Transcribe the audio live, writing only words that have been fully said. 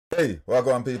Hey,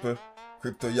 welcome on people.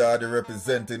 Cryptoyardie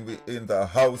representing we in the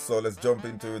house, so let's jump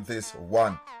into this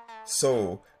one.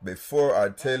 So, before I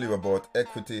tell you about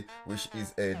Equity, which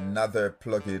is another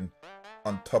plugin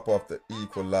on top of the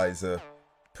equalizer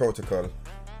protocol,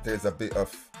 there's a bit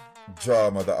of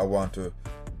drama that I want to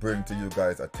bring to you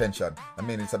guys' attention. I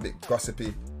mean, it's a bit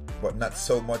gossipy, but not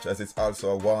so much, as it's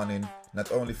also a warning,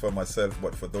 not only for myself,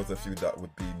 but for those of you that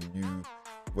would be new,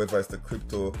 whether it's the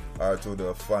crypto or to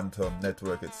the Phantom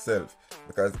network itself.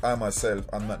 Because I myself,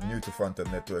 I'm not new to Phantom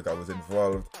network. I was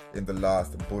involved in the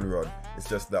last bull run. It's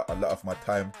just that a lot of my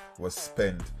time was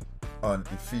spent on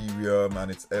Ethereum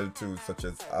and its L2s such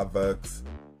as Avax,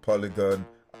 Polygon,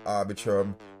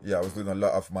 Arbitrum. Yeah, I was doing a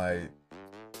lot of my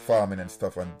farming and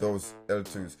stuff on those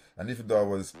L2s. And even though I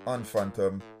was on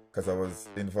Phantom, because I was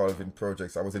involved in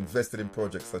projects, I was invested in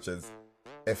projects such as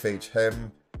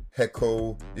FHM,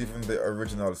 Heco, even the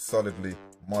original Solidly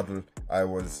model, I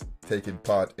was taking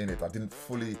part in it. I didn't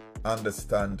fully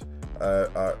understand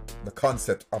the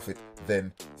concept of it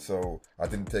then, so I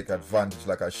didn't take advantage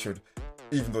like I should,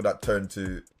 even though that turned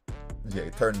to,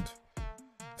 it turned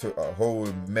to a whole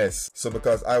mess. So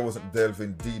because I wasn't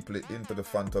delving deeply into the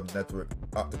Phantom network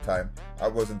at the time, I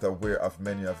wasn't aware of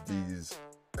many of these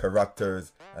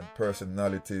characters and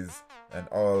personalities and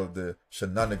all the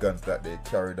shenanigans that they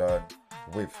carried on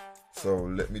with. So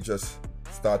let me just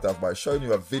start off by showing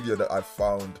you a video that I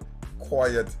found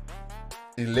quite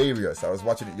hilarious. I was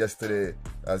watching it yesterday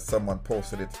as someone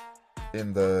posted it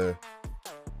in the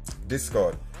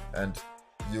Discord, and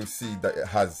you'll see that it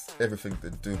has everything to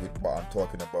do with what I'm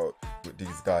talking about with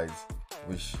these guys,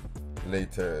 which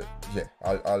later,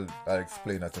 I'll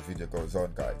explain as the video goes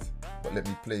on, guys. But let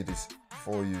me play this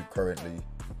for you currently,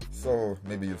 so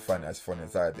maybe you'll find it as funny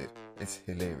as I did. It's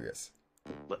hilarious.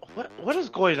 What is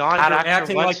going on? You're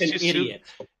acting like an idiot.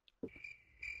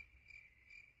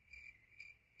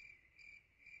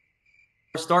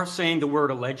 Start saying the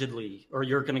word allegedly, or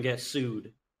you're going to get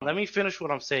sued. Let me finish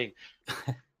what I'm saying.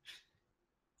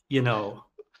 You know,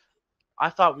 I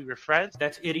thought we were friends.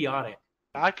 that's idiotic.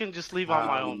 I can just leave on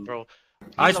my own, bro.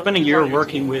 I spent a year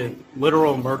working with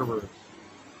literal murderers.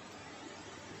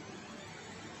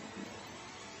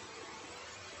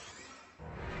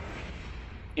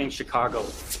 In Chicago.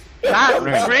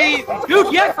 That's crazy.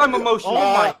 Dude, yes, I'm emotional.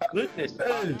 Oh my goodness.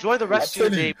 Enjoy the rest of your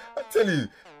day. I tell you,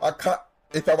 I can't.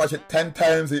 If I watch it 10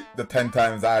 times, the 10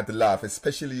 times I had to laugh,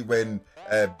 especially when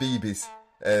Bebis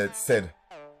said,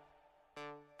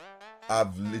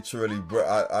 I'd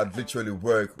literally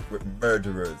worked with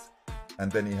murderers, and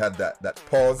then he had that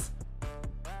pause.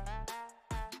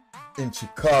 In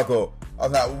Chicago, I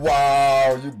was like,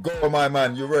 wow, you go, my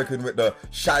man, you're working with the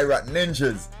Chirac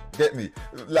ninjas. Get me?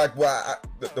 Like, well,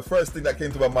 the first thing that came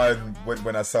to my mind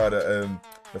when I saw the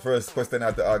first question I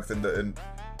had to ask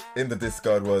in the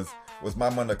Discord was my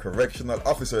man a correctional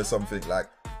officer or something? Like,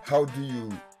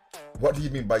 what do you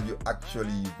mean by you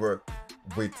actually work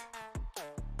with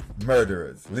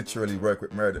murderers? Literally work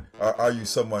with murder? Are you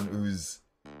someone who's,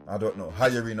 I don't know,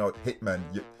 hiring out hitmen?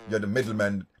 You're the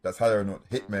middleman that's hiring out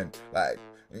hitmen. Like,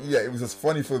 yeah, it was just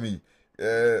funny for me.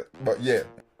 But yeah.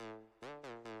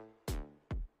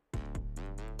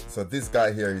 So this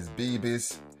guy here is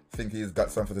Bebis. I think he's got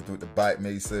something to do with the Bite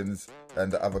Masons. And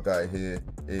the other guy here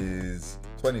is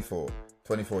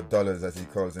 $24 as he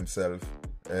calls himself.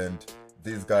 And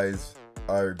these guys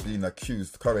are being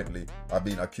accused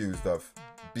of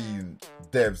being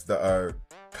devs that are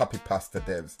copy pasta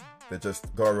devs. They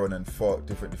just go around and fork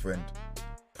different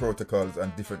protocols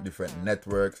and different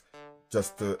networks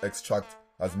just to extract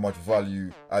as much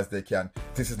value as they can.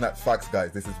 This is not facts,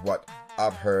 guys. This is what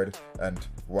I've heard and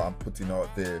what I'm putting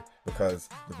out there, because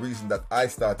the reason that I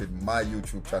started my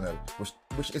YouTube channel,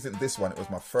 which isn't this one, it was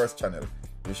my first channel,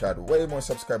 which had way more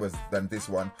subscribers than this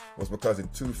one, was because in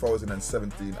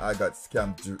 2017 I got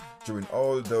scammed during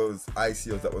all those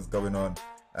ICOs that was going on,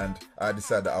 and I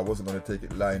decided that I wasn't going to take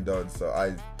it lying down. So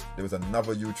there was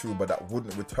another YouTuber that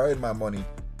wouldn't return my money,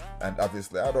 and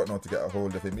obviously I don't know how to get a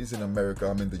hold of him. He's in America,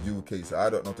 I'm in the UK, so I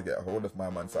don't know how to get a hold of my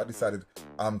man. So I decided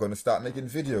I'm going to start making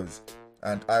videos,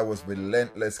 and I was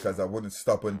relentless because I wouldn't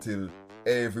stop until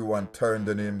everyone turned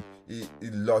on him. He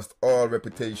lost all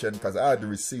reputation because I had the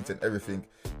receipts and everything.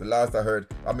 The last I heard,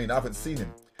 I haven't seen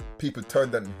him. People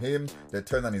turned on him, they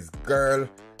turned on his girl,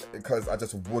 because I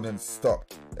just wouldn't stop.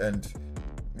 And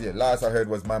yeah, last I heard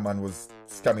was my man was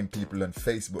scamming people on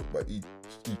Facebook, but he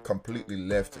completely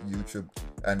left YouTube.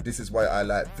 And this is why I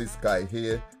like this guy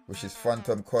here, which is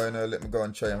Phantom Coiner. Let me go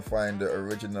and try and find the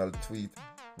original tweet,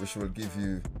 which will give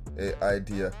you an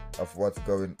idea of what's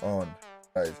going on,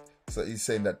 guys. So he's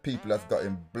saying that people have got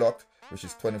him blocked which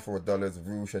is $24,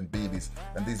 Roosh and Bebis.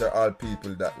 And these are all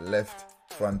people that left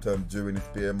Phantom during its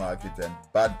bear market, and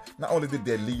not only did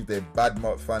they leave, they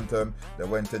badmouth Phantom, they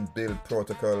went and built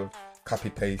protocol,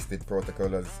 copy-pasted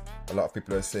protocol, as a lot of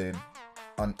people are saying,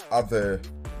 on other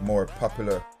more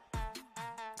popular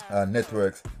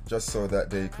networks, just so that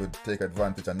they could take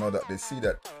advantage. And now that they see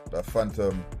that the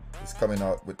Phantom is coming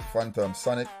out with Phantom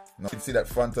Sonic, now you can see that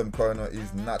Phantom Corner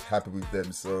is not happy with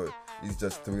them, so he's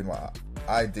just doing what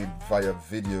I did via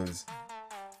videos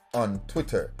on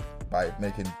Twitter by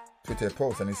making Twitter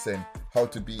posts, and he's saying how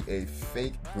to be a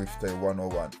fake grifter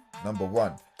 101. Number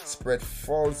 1, spread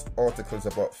false articles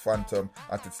about Phantom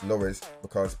at its lowest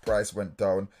because price went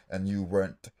down and you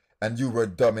were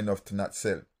dumb enough to not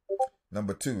sell.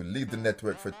 Number 2, leave the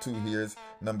network for 2 years.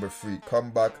 Number 3, come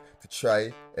back to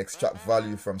try extract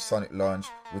value from Sonic launch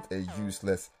with a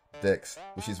useless DEX,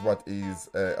 which is what he's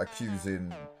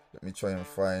accusing. Let me try and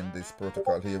find this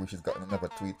protocol here, which he's got in another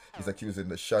tweet. He's accusing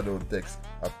the Shadow DEX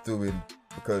of doing,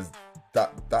 because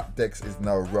that DEX is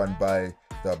now run by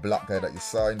the black guy that you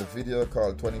saw in the video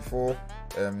called 24.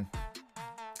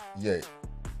 Yeah,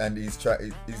 and he's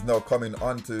now coming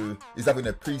on to, he's having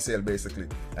a pre-sale basically,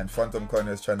 and Phantom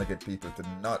Corner is trying to get people to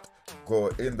not go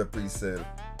in the pre-sale,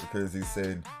 because he's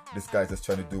saying this guy's just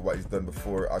trying to do what he's done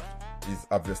before. He's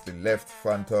obviously left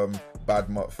Phantom,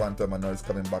 badmouth Phantom, and now he's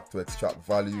coming back to extract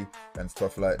value and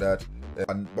stuff like that.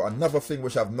 But another thing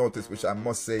which I've noticed, which I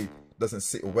must say doesn't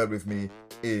sit well with me,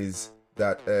 is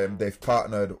that they've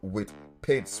partnered with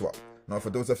PaintSwap. Now,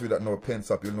 for those of you that know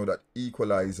PaintSwap, you'll know that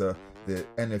Equalizer, the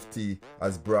NFT,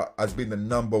 has been the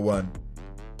 #1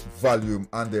 volume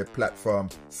on their platform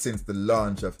since the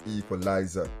launch of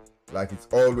Equalizer. Like, it's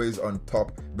always on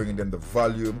top, bringing them the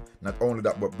volume. Not only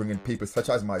that, but bringing people such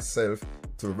as myself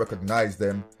to recognize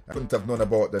them. I couldn't have known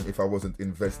about them if I wasn't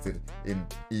invested in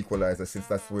Equalizer, since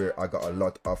that's where I got a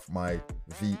lot of my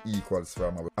V equals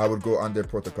from. I would go on their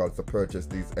protocols to purchase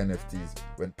these NFTs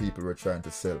when people were trying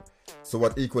to sell. So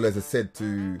what Equalizer said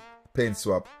to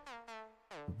PaintSwap,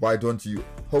 why don't you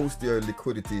host your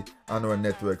liquidity on our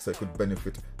network so it could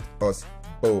benefit us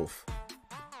both?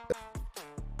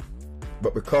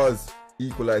 But because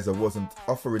Equalizer wasn't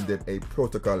offering them a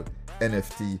protocol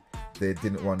NFT, they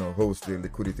didn't want to host their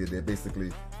liquidity. They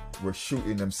basically were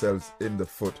shooting themselves in the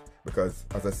foot, because,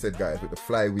 as I said guys, with the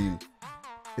flywheel,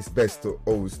 it's best to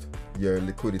host your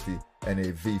liquidity in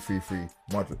a V33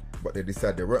 model. But they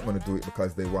decided they weren't going to do it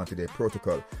because they wanted a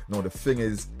protocol. Now the thing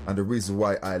is, and the reason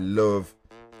why I love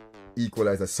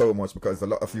Equalizer so much, because a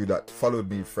lot of you that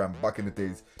followed me from back in the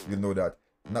days, you know that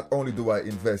not only do I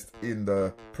invest in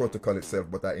the protocol itself,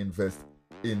 but I invest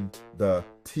in the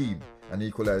team. And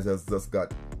Equalizer has just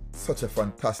got such a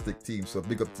fantastic team. So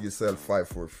big up to yourself,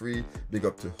 543. Big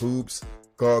up to Hoops,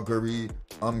 Gargery,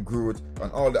 Groot,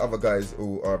 and all the other guys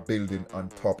who are building on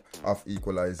top of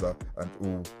Equalizer and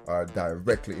who are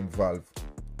directly involved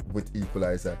with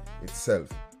Equalizer itself.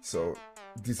 So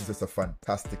this is just a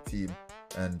fantastic team.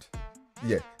 And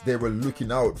yeah, they were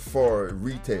looking out for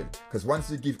retail, because once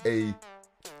you give a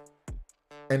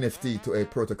NFT to a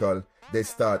protocol, they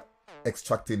start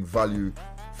extracting value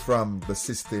from the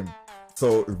system.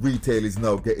 So retail is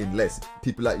now getting less.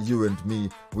 People like you and me,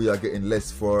 we are getting less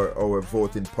for our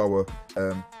voting power,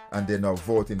 and they're now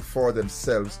voting for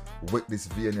themselves with this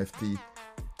VNFT,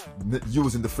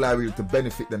 using the flywheel to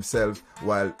benefit themselves,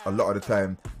 while a lot of the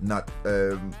time not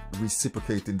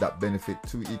reciprocating that benefit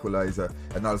to Equalizer,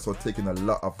 and also taking a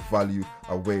lot of value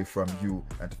away from you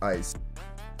and I.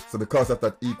 So because of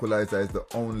that, Equalizer is the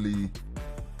only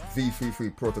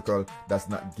V33 protocol that's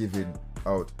not giving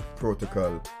out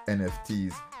protocol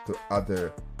NFTs to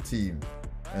other teams.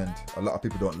 And a lot of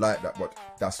people don't like that, but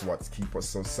that's what keeps us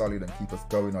so solid and keep us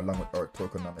going along with our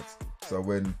tokenomics. So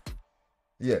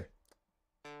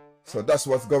so that's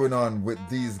what's going on with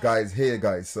these guys here,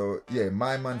 guys. So yeah,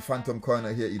 my man Phantom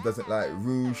Corner here, he doesn't like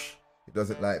Roosh, he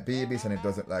doesn't like Bebis, and he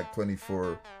doesn't like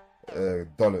 $24.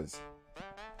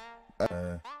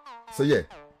 So yeah,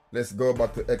 let's go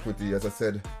back to equity. As I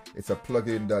said, it's a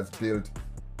plugin that's built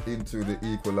into the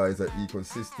Equalizer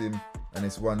ecosystem, and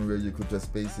it's one where you could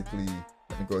just basically,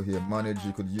 let me go here, manage.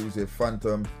 You could use a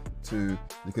Phantom you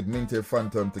could mint your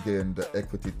Phantom to gain the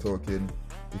equity token,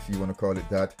 if you want to call it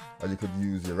that, or you could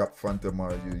use your Wrap Phantom or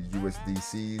your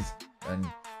USDCs, and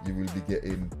you will be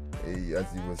getting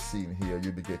as you were seeing here,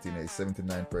 you'll be getting a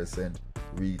 79%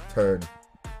 return.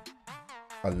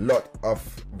 A lot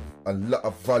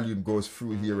of volume goes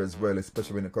through here as well,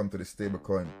 especially when it comes to the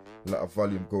stablecoin. A lot of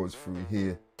volume goes through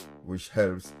here, which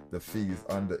helps the fees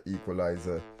on the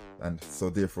Equalizer, and so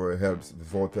therefore it helps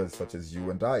voters such as you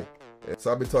and I.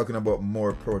 So I'll be talking about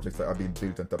more projects that have been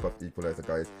built on top of Equalizer,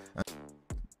 guys.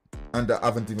 And I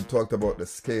haven't even talked about the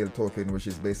scale token, which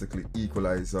is basically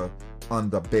equalizer on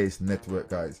the base network,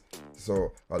 guys.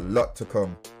 So a lot to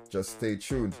come. Just stay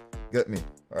tuned. Get me?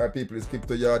 Alright, people, it's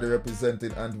cryptoyardie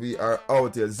representing, and we are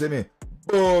out here. Zimmy.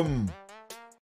 Boom.